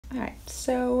All right,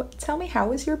 so tell me, how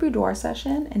was your boudoir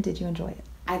session and did you enjoy it?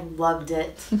 I loved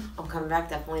it. I'm coming back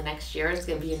definitely next year. It's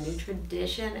going to be a new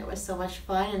tradition. It was so much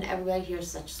fun, and everybody here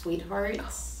is such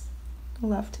sweethearts.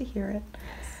 Love to hear it.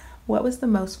 What was the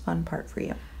most fun part for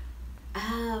you?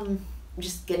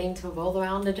 Just getting to roll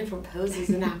around the different poses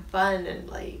and have fun and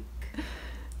play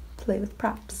with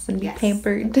props and be yes,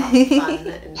 pampered. Fun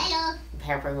and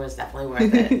pampering was definitely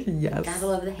worth it. Yes. Gotta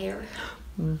love the hair.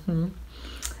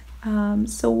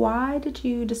 So why did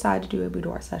you decide to do a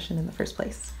boudoir session in the first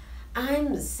place?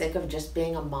 I'm sick of just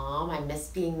being a mom. I miss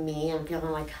being me. I'm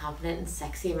feeling confident and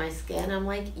sexy in my skin. I'm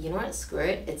like, you know what, screw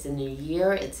it. It's a new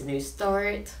year. It's a new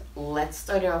start. Let's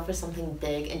start it off with something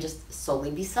big and just solely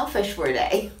be selfish for a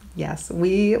day. Yes,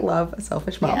 we love a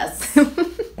selfish mom. Yes.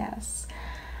 Yes.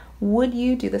 Would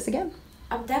you do this again?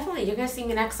 Definitely. You're going to see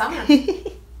me next summer.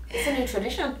 It's a new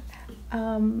tradition.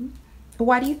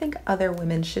 Why do you think other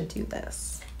women should do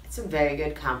this? It's a very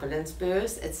good confidence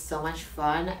boost. It's so much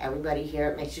fun. Everybody here,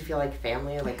 it makes you feel like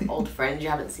family, like old friends you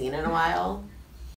haven't seen in a while.